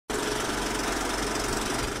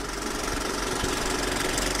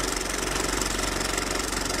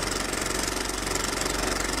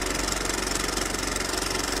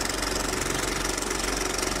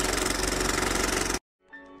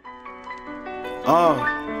Let's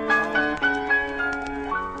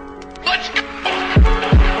go.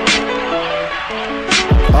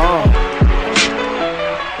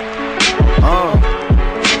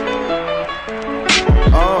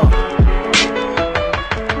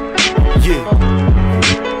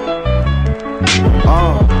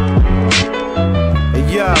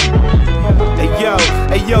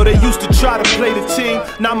 Hey yo, they used to try to play the team.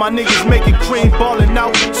 Now my niggas making cream, ballin'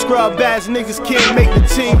 out. Scrub ass niggas can't make the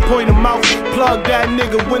team. Point 'em out, plug that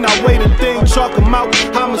nigga when I weigh the thing. Chalk 'em out,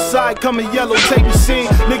 homicide coming yellow, take the scene.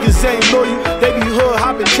 Niggas ain't loyal, they be hood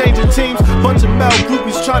hopping, changing teams. Bunch of male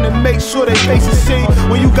groupies trying to make sure they faces seen.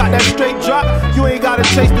 When you got that straight drop, you ain't gotta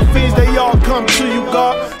chase the fiends, they all come to you,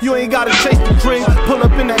 God. You ain't gotta chase the cream, pull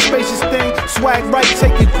up in that spacious thing. Swag right,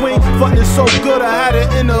 take it queen. Fucking so good, I had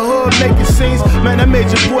it in the hood making scenes. Man, that made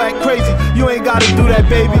your boy act crazy. You ain't gotta do that,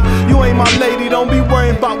 baby. You ain't my lady, don't be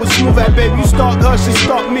worrying about what smooth at, baby. You stalk her, she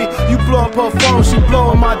stalk me. You blow up her phone, she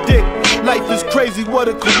blowing my dick. Life is crazy, what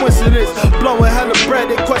a coincidence. Blowing hella bread,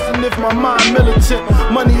 they question if my mind militant.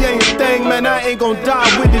 Money ain't a thing, man, I ain't gon' die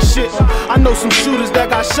with this shit. I know some shooters that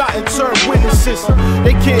got shot and turned witnesses.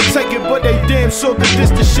 They can't take it, but they damn sure could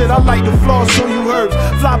diss the shit. I like the floss on you herbs.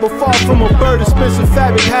 Fly but fall from a bird, expensive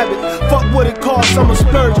fabric habit. Fuck what it costs, I'm a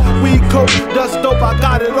splurge. Weed, coke, dust dope, I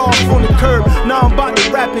got it off on the curb. Now I'm about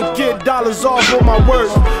to rap and get dollars off on my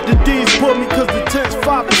words. The D's pull me cause the 10's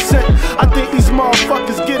 5%. I think these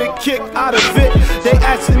motherfuckers get a kick out of it. They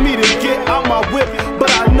asking me to get out my whip,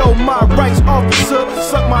 but I know my rights, officer.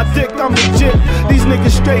 Suck my dick, I'm legit. These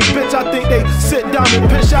niggas straight bitch, I think they sit down and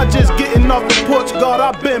pitch. I just getting off the porch, God,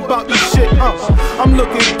 I been about this shit. I'm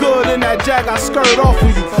looking good in that jag, I skirt off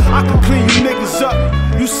of you. I can clean you niggas up.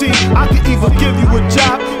 You see, I can either give you a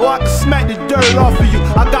job or I can smack the dirt off of you.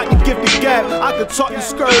 I got the gift of gab, I can talk the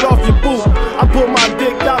skirt off your boo. I put my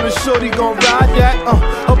dick down and shorty gon' ride that.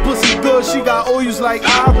 Her pussy good, she got O's like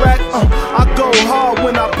Iraq. I go hard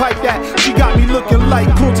when I pipe that. She got me looking like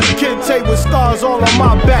Kunta Kinte with stars all on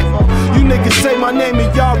my back. You niggas say my name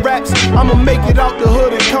in y'all raps, I'ma make it out the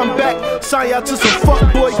hood and come back. Sign y'all to some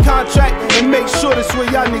fuckboy contract and make sure that's where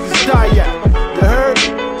y'all niggas die at. You heard?